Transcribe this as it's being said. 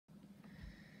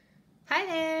Hi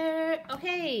there.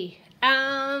 Okay.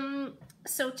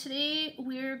 So today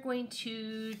we're going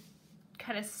to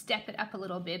kind of step it up a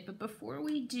little bit, but before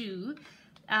we do,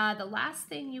 the last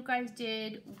thing you guys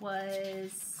did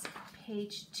was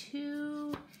page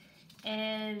 2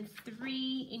 and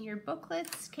 3 in your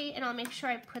booklets, okay? And I'll make sure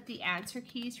I put the answer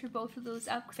keys for both of those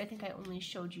up because I think I only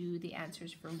showed you the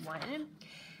answers for one.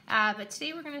 But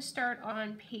today we're going to start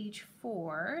on page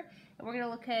 4, and we're going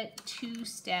to look at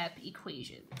two-step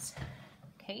equations.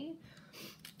 Okay.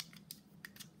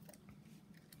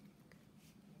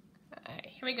 All right,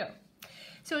 here we go.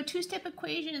 So two-step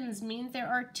equations means there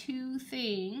are two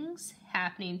things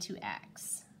happening to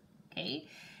x. Okay,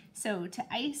 so to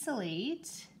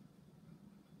isolate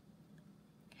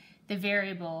the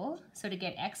variable, so to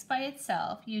get x by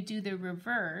itself, you do the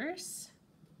reverse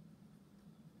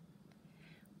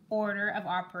order of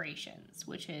operations,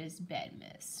 which is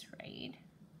BEDMAS, right?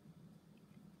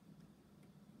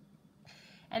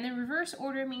 And the reverse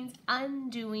order means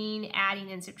undoing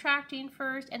adding and subtracting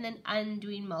first, and then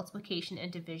undoing multiplication and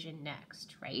division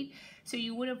next, right? So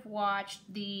you would have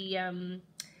watched the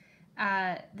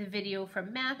video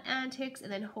from Math Antics,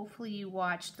 and then hopefully you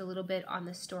watched a little bit on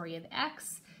the story of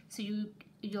x. So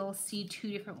you'll see two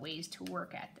different ways to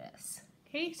work at this.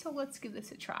 Okay, so let's give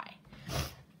this a try.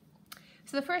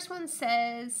 So the first one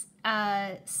says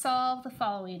solve the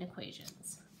following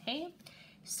equations. Okay,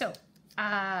 so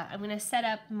I'm going to set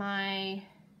up my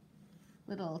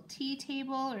little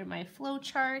t-table or my flow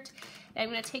chart. I'm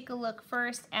going to take a look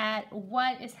first at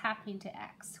what is happening to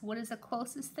x. What is the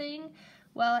closest thing?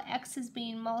 Well, x is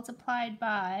being multiplied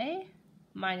by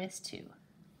 -2.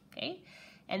 Okay,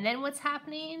 and then what's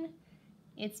happening?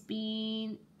 It's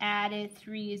being added,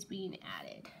 3 is being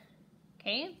added.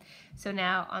 Okay, so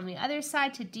now on the other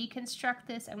side, to deconstruct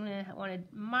this, I'm going to want to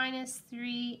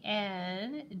 -3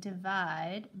 and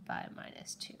divide by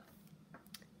 -2.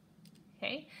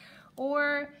 Okay,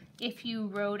 or if you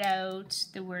wrote out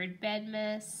the word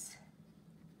BEDMAS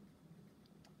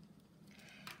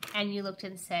and you looked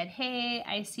and said, hey,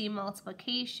 I see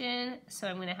multiplication, so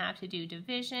I'm going to have to do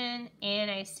division,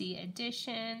 and I see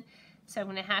addition, so I'm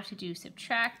going to have to do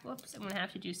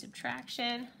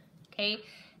subtraction. Okay.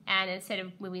 And instead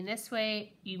of moving this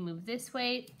way, you move this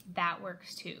way. That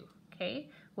works too,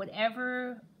 okay?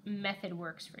 Whatever method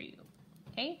works for you,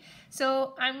 okay?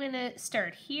 So I'm gonna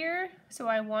start here. So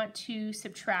I want to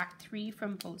subtract 3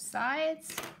 from both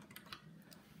sides.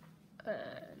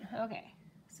 Okay,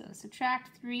 so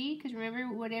subtract 3, because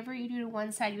remember, whatever you do to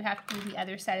one side, you have to do the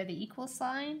other side of the equal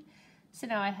sign. So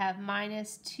now I have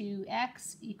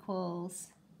 -2x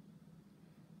equals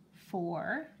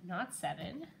 4, not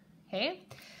 7. Okay,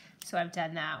 so I've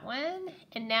done that one,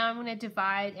 and now I'm going to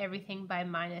divide everything by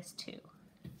 -2.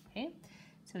 Okay,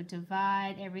 so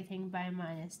divide everything by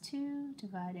 -2,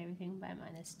 divide everything by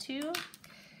 -2.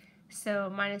 So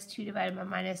 -2 divided by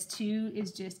 -2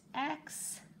 is just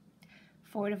x.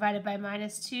 4 divided by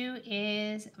 -2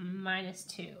 is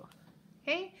 -2.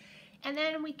 Okay, and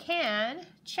then we can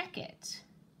check it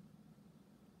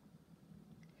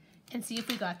and see if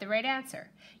we got the right answer.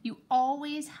 You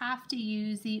always have to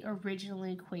use the original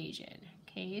equation.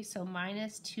 Okay, so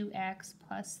 -2x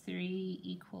plus 3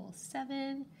 equals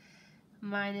 7.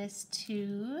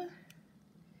 -2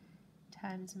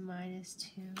 times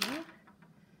 -2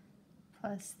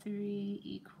 plus 3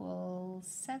 equals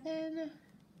 7.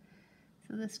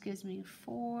 So this gives me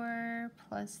 4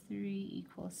 plus 3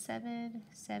 equals 7.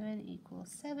 7 equals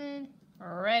 7.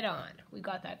 Right on. We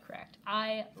got that correct.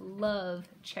 I love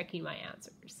checking my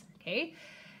answers, okay?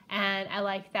 And I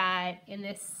like that in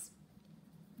this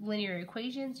linear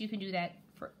equations, you can do that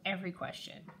for every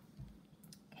question,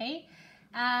 okay?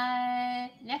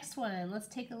 Next one, let's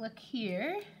take a look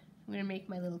here. I'm gonna make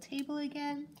my little table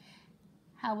again.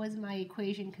 How was my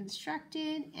equation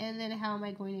constructed? And then how am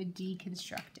I going to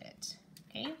deconstruct it,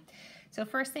 okay? So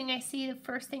first thing I see, the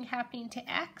first thing happening to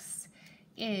x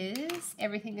is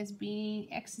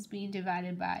x is being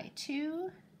divided by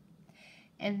 2,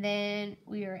 and then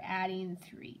we are adding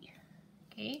 3.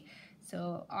 Okay,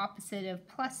 so opposite of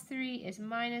 +3 is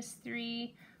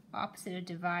 -3, opposite of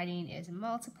dividing is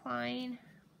multiplying.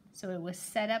 So it was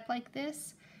set up like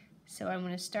this, so I'm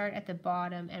going to start at the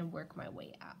bottom and work my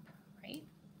way up, right?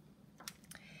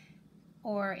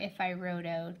 Or if I wrote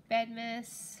out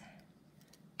BEDMAS,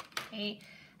 okay,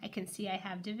 I can see I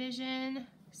have division,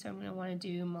 so I'm going to want to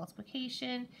do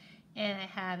multiplication, and I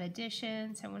have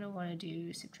addition, so I'm going to want to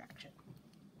do subtraction.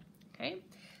 Okay,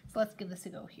 so let's give this a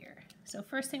go here. So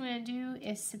first thing I'm going to do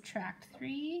is subtract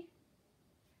 3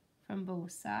 from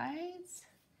both sides.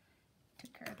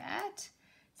 Took care of that.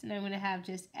 So now I'm going to have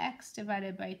just x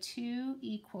divided by 2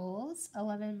 equals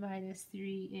 11 minus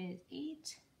 3 is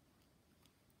 8.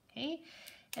 Okay,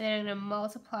 and then I'm going to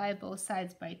multiply both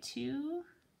sides by 2.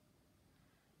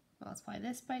 Multiply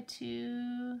this by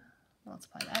 2.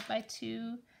 Multiply that by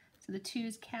 2. So the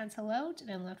 2's cancel out, and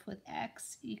I'm left with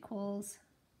x equals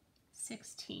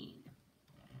 16.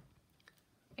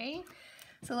 Okay,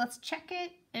 so let's check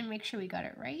it and make sure we got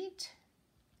it right.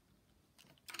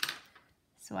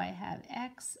 So I have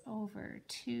x over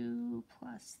 2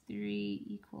 plus 3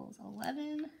 equals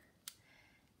 11,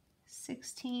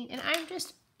 16, and I'm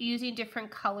just using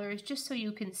different colors just so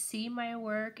you can see my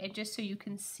work and just so you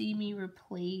can see me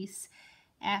replace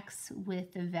x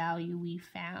with the value we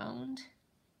found.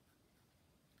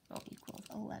 Equals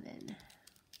 11.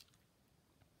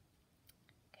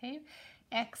 Okay,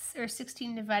 x or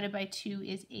 16 divided by 2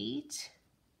 is 8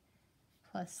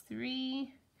 plus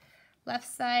 3. Left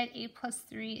side, 8 plus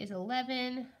 3 is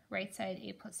 11. Right side,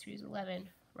 8 plus 3 is 11.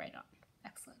 Right on.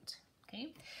 Excellent.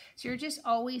 Okay, so you're just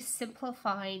always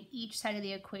simplifying each side of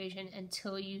the equation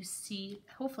until you see,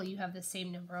 hopefully you have the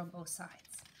same number on both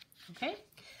sides. Okay,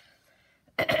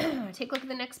 take a look at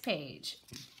the next page.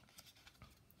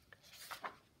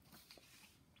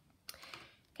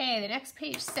 Okay, the next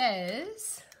page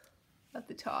says, at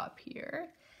the top here,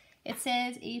 it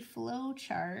says a flow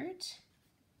chart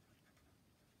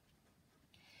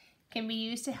can be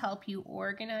used to help you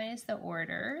organize the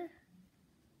order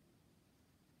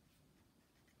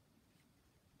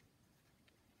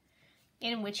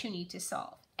in which you need to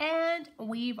solve. And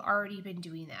we've already been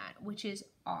doing that, which is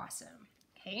awesome.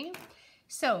 Okay,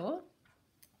 so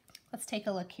let's take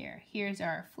a look here. Here's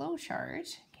our flow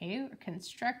chart. Okay, we're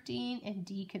constructing and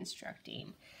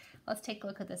deconstructing. Let's take a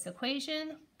look at this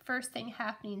equation. First thing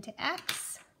happening to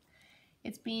x,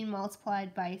 it's being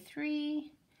multiplied by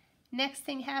 3. Next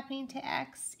thing happening to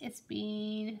x, it's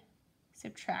being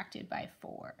subtracted by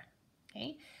 4.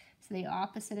 Okay, so the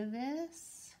opposite of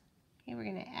this, okay, we're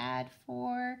going to add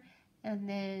 4 and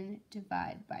then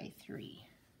divide by 3.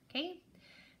 Okay,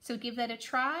 so give that a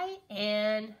try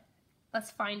and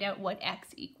let's find out what x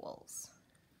equals.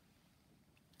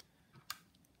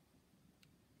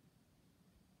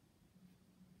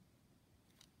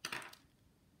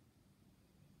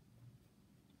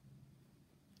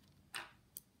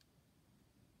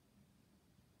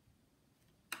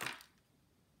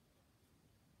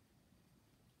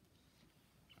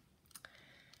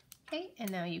 Okay,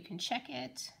 and now you can check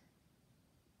it.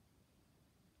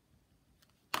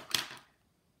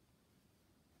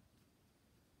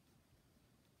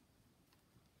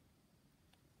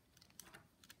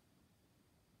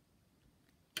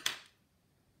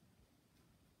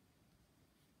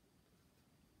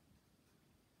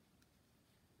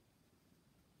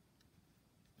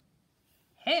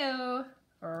 Hey-o,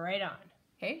 right on.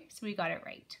 Okay, so we got it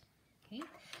right. Okay.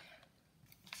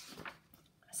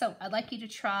 So I'd like you to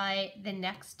try the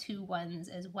next two ones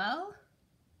as well.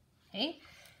 Okay.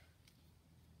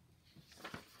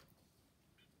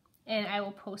 And I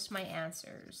will post my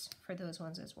answers for those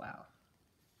ones as well.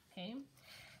 Okay.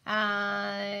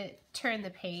 Turn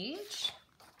the page.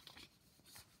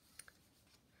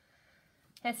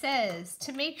 It says,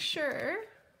 to make sure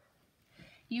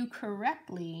you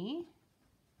correctly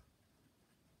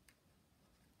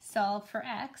solve for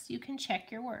x, you can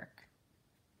check your work.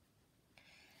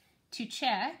 To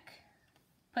check,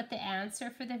 put the answer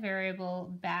for the variable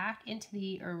back into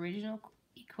the original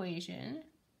equation.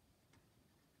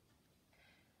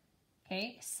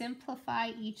 Okay, simplify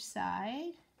each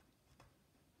side.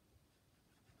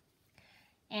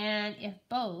 And if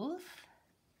both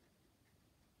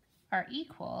are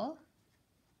equal,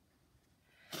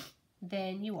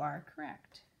 then you are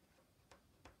correct.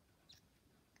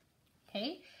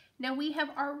 Okay, now we have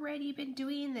already been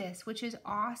doing this, which is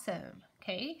awesome.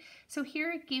 Okay, so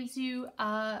here it gives you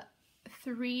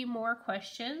 3 more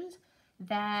questions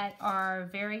that are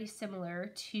very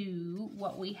similar to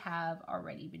what we have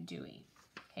already been doing.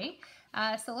 Okay,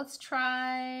 so let's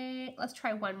try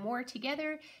one more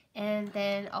together, and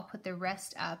then I'll put the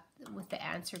rest up with the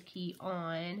answer key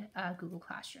on Google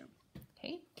Classroom.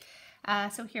 Okay,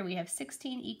 so here we have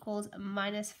 16 equals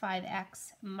minus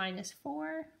 5x minus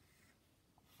 4.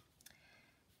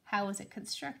 How is it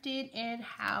constructed, and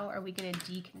how are we going to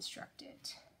deconstruct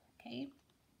it? Okay,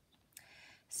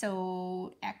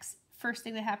 so x, first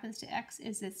thing that happens to x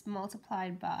is it's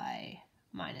multiplied by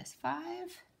minus 5,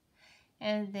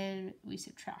 and then we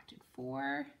subtracted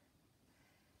 4.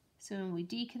 So when we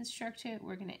deconstruct it,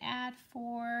 we're going to add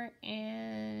 4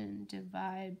 and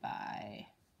divide by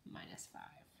minus 5.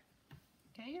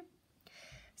 Okay,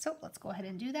 so let's go ahead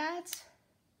and do that.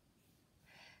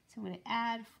 So I'm going to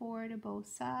add 4 to both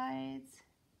sides.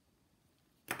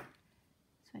 So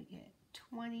I get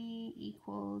 20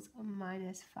 equals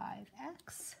minus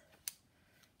 5x.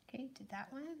 Okay, did that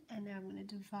one. And now I'm going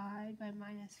to divide by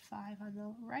minus 5 on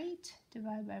the right,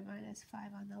 divide by minus 5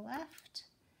 on the left.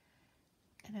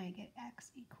 And I get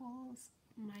x equals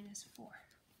minus 4.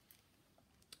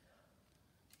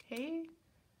 Okay.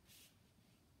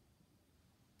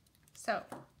 So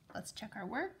let's check our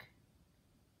work.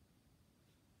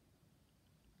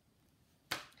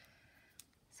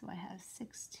 So I have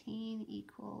 16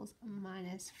 equals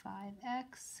minus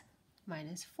 5x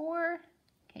minus 4.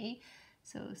 Okay,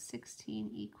 so 16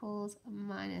 equals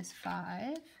minus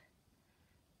 5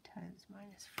 times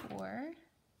minus 4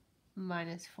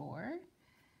 minus 4.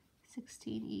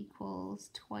 16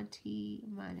 equals 20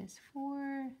 minus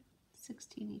 4.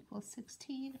 16 equals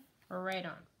 16. Right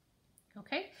on.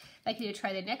 Okay, I'd like you to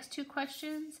try the next 2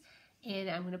 questions, and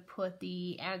I'm going to put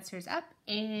the answers up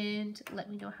and let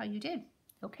me know how you did.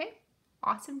 Okay,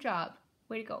 awesome job.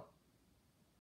 Way to go.